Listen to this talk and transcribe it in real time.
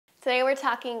Today we're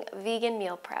talking vegan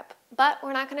meal prep, but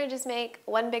we're not gonna just make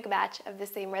one big batch of the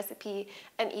same recipe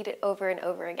and eat it over and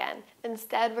over again.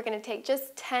 Instead, we're gonna take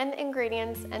just 10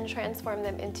 ingredients and transform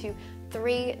them into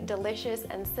 3 delicious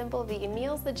and simple vegan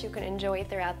meals that you can enjoy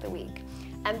throughout the week.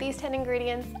 And these 10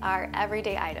 ingredients are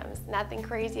everyday items, nothing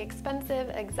crazy expensive,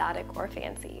 exotic, or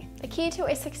fancy. The key to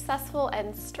a successful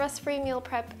and stress-free meal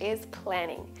prep is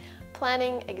planning.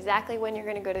 Planning exactly when you're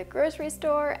going to go to the grocery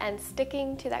store and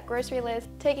sticking to that grocery list,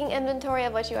 taking inventory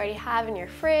of what you already have in your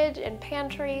fridge and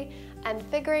pantry, and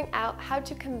figuring out how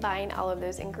to combine all of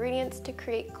those ingredients to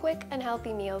create quick and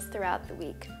healthy meals throughout the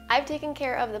week. I've taken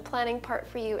care of the planning part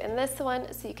for you in this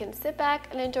one, so you can sit back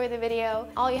and enjoy the video.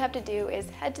 All you have to do is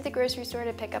head to the grocery store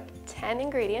to pick up 10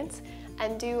 ingredients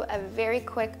and do a very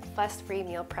quick, fuss-free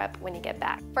meal prep when you get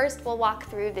back. First, we'll walk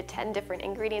through the 10 different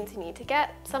ingredients you need to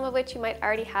get, some of which you might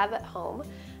already have at home.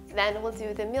 Then we'll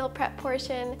do the meal prep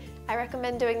portion. I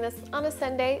recommend doing this on a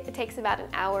Sunday. It takes about an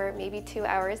hour, maybe 2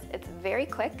 hours. It's very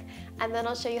quick. And then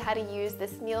I'll show you how to use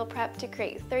this meal prep to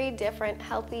create 3 different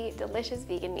healthy, delicious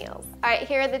vegan meals. All right,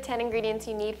 here are the 10 ingredients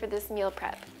you need for this meal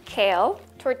prep. Kale,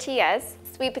 tortillas,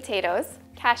 sweet potatoes,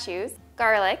 cashews,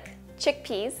 garlic,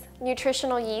 chickpeas,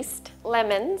 nutritional yeast,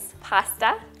 lemons,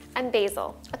 pasta, and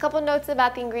basil. A couple notes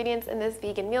about the ingredients in this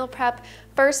vegan meal prep.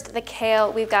 First, the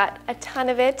kale, we've got a ton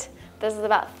of it. This is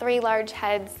about 3 large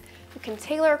heads. You can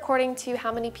tailor according to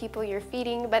how many people you're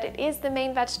feeding, but it is the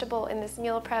main vegetable in this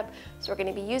meal prep, so we're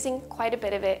gonna be using quite a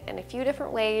bit of it in a few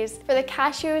different ways. For the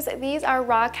cashews, these are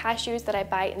raw cashews that I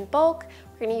buy in bulk.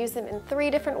 We're gonna use them in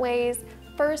 3 different ways.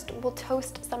 First, we'll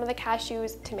toast some of the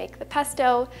cashews to make the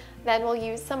pesto, then we'll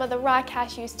use some of the raw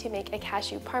cashews to make a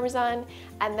cashew parmesan,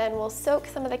 and then we'll soak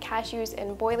some of the cashews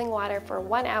in boiling water for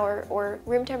 1 hour or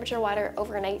room temperature water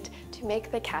overnight to make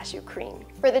the cashew cream.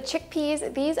 For the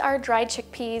chickpeas, these are dried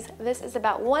chickpeas. This is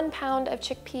about 1 pound of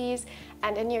chickpeas,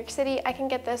 and in New York City, I can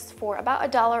get this for about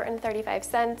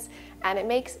 $1.35, and it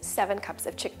makes 7 cups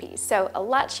of chickpeas. So a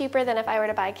lot cheaper than if I were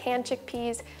to buy canned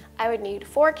chickpeas. I would need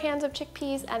 4 cans of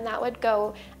chickpeas, and that would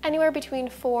go anywhere between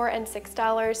 $4 and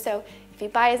 $6. So if you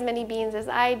buy as many beans as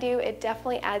I do, it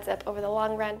definitely adds up over the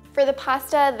long run. For the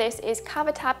pasta, this is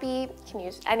cavatappi. You can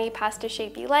use any pasta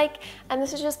shape you like, and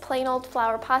this is just plain old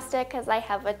flour pasta because I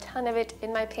have a ton of it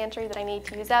in my pantry that I need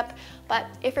to use up. But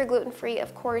if you're gluten-free,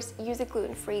 of course, use a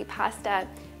gluten-free pasta.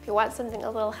 If you want something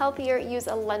a little healthier, use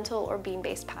a lentil or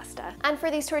bean-based pasta. And for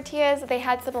these tortillas, they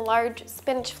had some large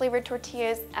spinach-flavored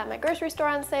tortillas at my grocery store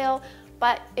on sale.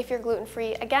 But if you're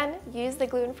gluten-free, again, use the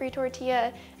gluten-free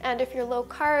tortilla. And if you're low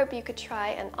carb, you could try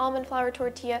an almond flour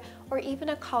tortilla or even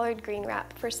a collard green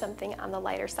wrap for something on the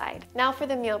lighter side. Now for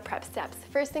the meal prep steps.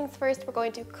 First things first, we're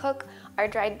going to cook our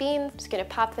dried beans. Just gonna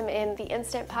pop them in the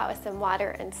Instant Pot with some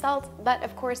water and salt. But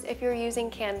of course, if you're using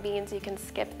canned beans, you can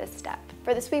skip this step.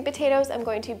 For the sweet potatoes, I'm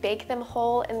going to bake them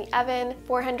whole in the oven,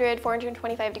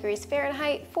 425 degrees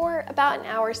Fahrenheit for about an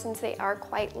hour since they are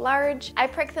quite large. I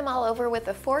prick them all over with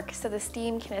a fork so the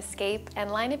steam can escape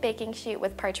and line a baking sheet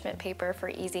with parchment paper for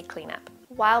easy cleanup.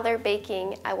 While they're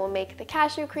baking, I will make the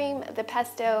cashew cream, the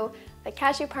pesto, the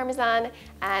cashew parmesan,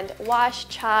 and wash,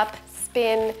 chop,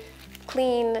 spin,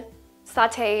 clean,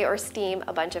 saute, or steam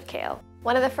a bunch of kale.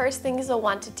 One of the first things you'll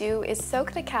want to do is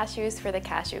soak the cashews for the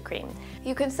cashew cream.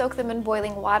 You can soak them in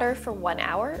boiling water for 1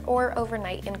 hour or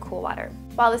overnight in cool water.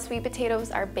 While the sweet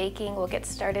potatoes are baking, we'll get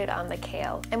started on the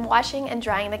kale. I'm washing and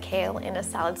drying the kale in a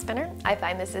salad spinner. I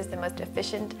find this is the most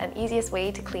efficient and easiest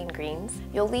way to clean greens.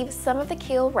 You'll leave some of the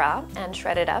kale raw and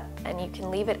shred it up, and you can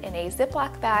leave it in a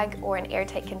Ziploc bag or an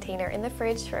airtight container in the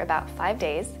fridge for about 5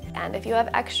 days. And if you have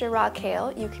extra raw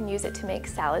kale, you can use it to make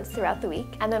salads throughout the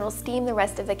week. And then we'll steam the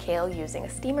rest of the kale using a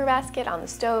steamer basket on the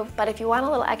stove. But if you want a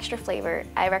little extra flavor,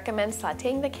 I recommend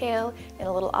sauteing the kale in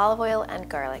a little olive oil and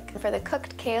garlic. For the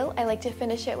cooked kale, I like to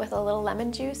finish it with a little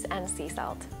lemon juice and sea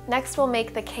salt. Next, we'll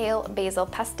make the kale basil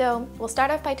pesto. We'll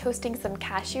start off by toasting some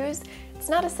cashews. It's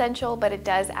not essential, but it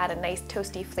does add a nice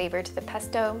toasty flavor to the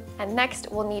pesto. And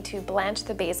next, we'll need to blanch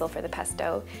the basil for the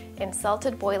pesto in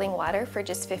salted boiling water for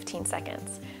just 15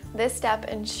 seconds. This step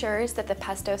ensures that the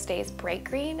pesto stays bright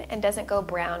green and doesn't go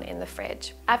brown in the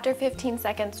fridge. After 15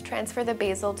 seconds, transfer the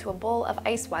basil to a bowl of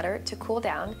ice water to cool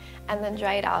down and then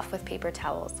dry it off with paper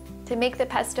towels. To make the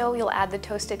pesto, you'll add the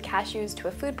toasted cashews to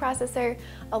a food processor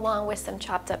along with some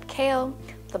chopped up kale,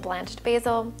 the blanched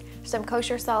basil, some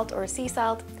kosher salt or sea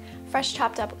salt, fresh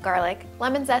chopped up garlic,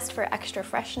 lemon zest for extra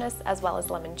freshness as well as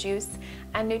lemon juice,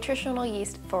 and nutritional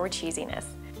yeast for cheesiness.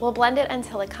 We'll blend it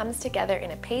until it comes together in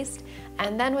a paste,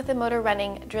 and then with the motor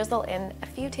running, drizzle in a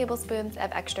few tablespoons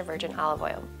of extra virgin olive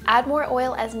oil. Add more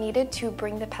oil as needed to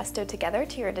bring the pesto together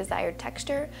to your desired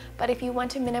texture, but if you want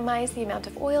to minimize the amount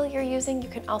of oil you're using, you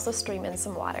can also stream in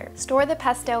some water. Store the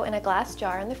pesto in a glass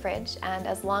jar in the fridge, and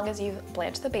as long as you've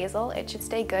blanched the basil, it should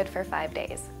stay good for 5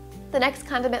 days. The next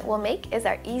condiment we'll make is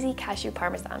our easy cashew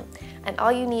parmesan, and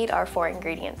all you need are 4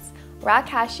 ingredients: raw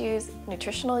cashews,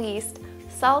 nutritional yeast,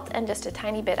 salt, and just a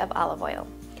tiny bit of olive oil.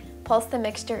 Pulse the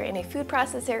mixture in a food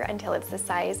processor until it's the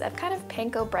size of kind of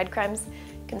panko breadcrumbs.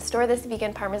 You can store this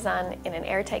vegan parmesan in an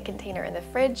airtight container in the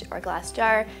fridge or glass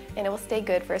jar, and it will stay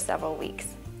good for several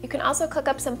weeks. You can also cook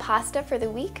up some pasta for the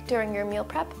week during your meal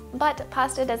prep, but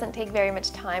pasta doesn't take very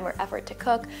much time or effort to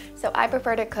cook, so I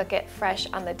prefer to cook it fresh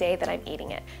on the day that I'm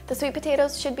eating it. The sweet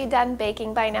potatoes should be done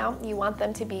baking by now. You want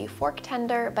them to be fork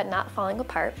tender but not falling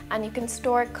apart, and you can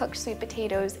store cooked sweet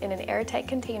potatoes in an airtight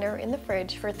container in the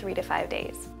fridge for 3 to 5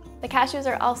 days. The cashews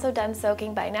are also done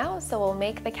soaking by now, so we'll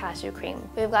make the cashew cream.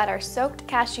 We've got our soaked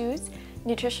cashews,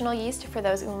 nutritional yeast for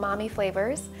those umami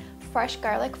flavors, fresh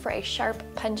garlic for a sharp,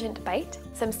 pungent bite,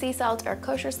 some sea salt or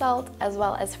kosher salt, as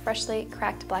well as freshly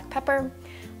cracked black pepper,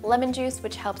 lemon juice,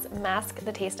 which helps mask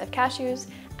the taste of cashews,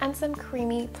 and some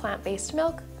creamy plant-based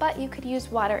milk, but you could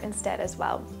use water instead as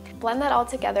well. Blend that all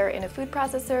together in a food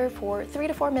processor for 3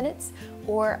 to 4 minutes,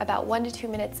 or about 1 to 2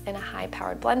 minutes in a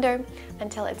high-powered blender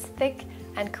until it's thick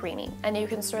and creamy, and you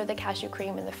can store the cashew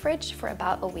cream in the fridge for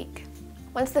about a week.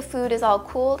 Once the food is all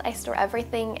cooled, I store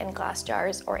everything in glass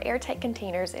jars or airtight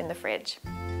containers in the fridge.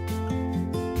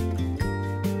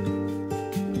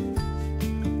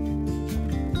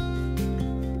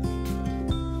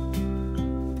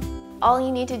 All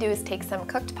you need to do is take some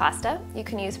cooked pasta. You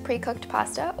can use pre-cooked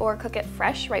pasta or cook it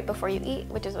fresh right before you eat,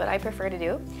 which is what I prefer to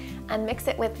do, and mix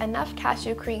it with enough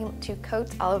cashew cream to coat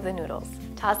all of the noodles.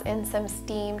 Toss in some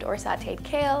steamed or sauteed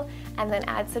kale, and then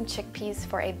add some chickpeas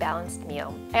for a balanced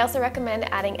meal. I also recommend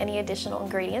adding any additional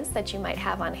ingredients that you might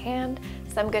have on hand.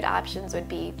 Some good options would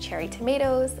be cherry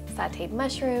tomatoes, sauteed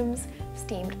mushrooms,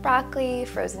 steamed broccoli,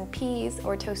 frozen peas,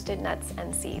 or toasted nuts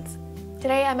and seeds.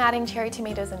 Today I'm adding cherry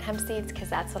tomatoes and hemp seeds because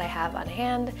that's what I have on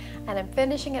hand, and I'm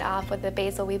finishing it off with the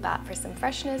basil we bought for some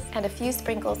freshness and a few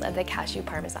sprinkles of the cashew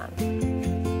parmesan.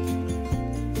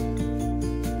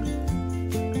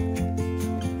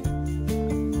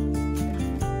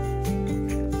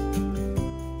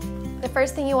 The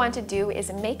first thing you want to do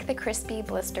is make the crispy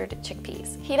blistered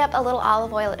chickpeas. Heat up a little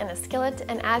olive oil in a skillet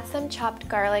and add some chopped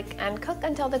garlic and cook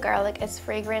until the garlic is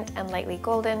fragrant and lightly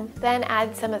golden. Then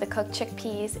add some of the cooked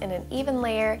chickpeas in an even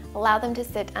layer, allow them to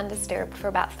sit undisturbed for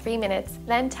about 3 minutes,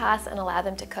 then toss and allow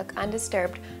them to cook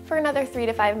undisturbed for another 3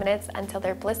 to 5 minutes until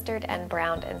they're blistered and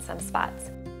browned in some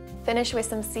spots. Finish with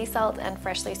some sea salt and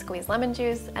freshly squeezed lemon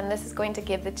juice, and this is going to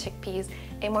give the chickpeas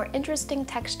a more interesting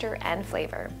texture and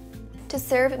flavor. To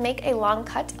serve, make a long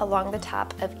cut along the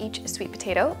top of each sweet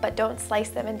potato, but don't slice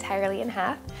them entirely in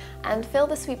half, and fill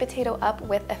the sweet potato up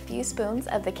with a few spoons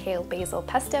of the kale basil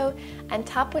pesto and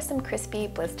top with some crispy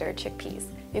blistered chickpeas.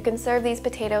 You can serve these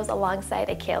potatoes alongside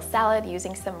a kale salad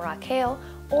using some raw kale,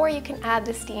 or you can add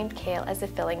the steamed kale as a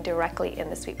filling directly in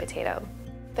the sweet potato.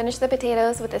 Finish the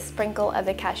potatoes with a sprinkle of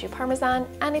the cashew parmesan,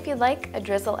 and if you'd like, a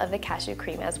drizzle of the cashew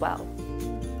cream as well.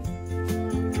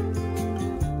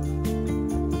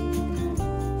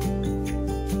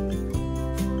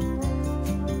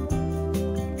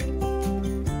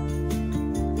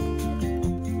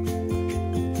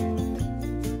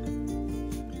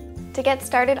 To get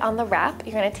started on the wrap,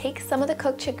 you're going to take some of the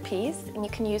cooked chickpeas, and you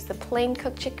can use the plain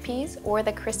cooked chickpeas or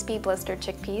the crispy blistered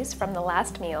chickpeas from the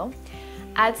last meal.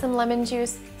 Add some lemon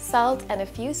juice, salt, and a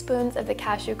few spoons of the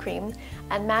cashew cream,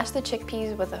 and mash the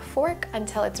chickpeas with a fork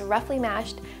until it's roughly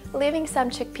mashed, leaving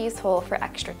some chickpeas whole for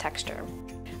extra texture.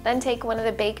 Then take one of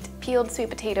the baked peeled sweet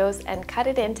potatoes and cut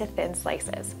it into thin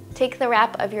slices. Take the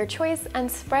wrap of your choice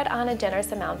and spread on a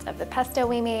generous amount of the pesto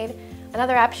we made.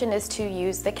 Another option is to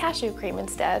use the cashew cream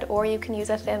instead, or you can use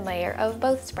a thin layer of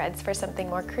both spreads for something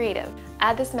more creative.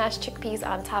 Add the smashed chickpeas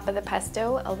on top of the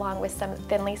pesto along with some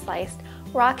thinly sliced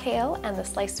raw kale and the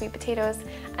sliced sweet potatoes,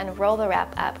 and roll the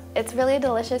wrap up. It's really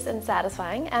delicious and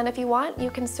satisfying, and if you want, you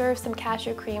can serve some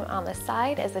cashew cream on the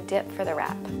side as a dip for the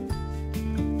wrap.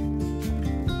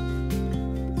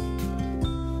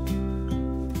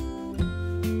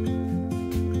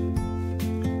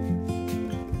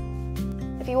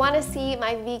 If you want to see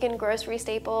my vegan grocery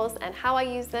staples and how I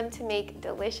use them to make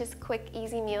delicious, quick,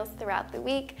 easy meals throughout the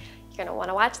week, you're going to want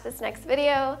to watch this next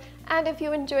video. And if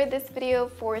you enjoyed this video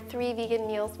for 3 vegan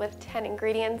meals with 10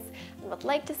 ingredients and would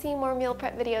like to see more meal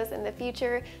prep videos in the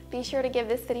future, be sure to give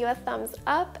this video a thumbs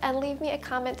up and leave me a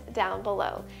comment down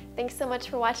below. Thanks so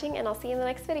much for watching, and I'll see you in the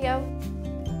next video.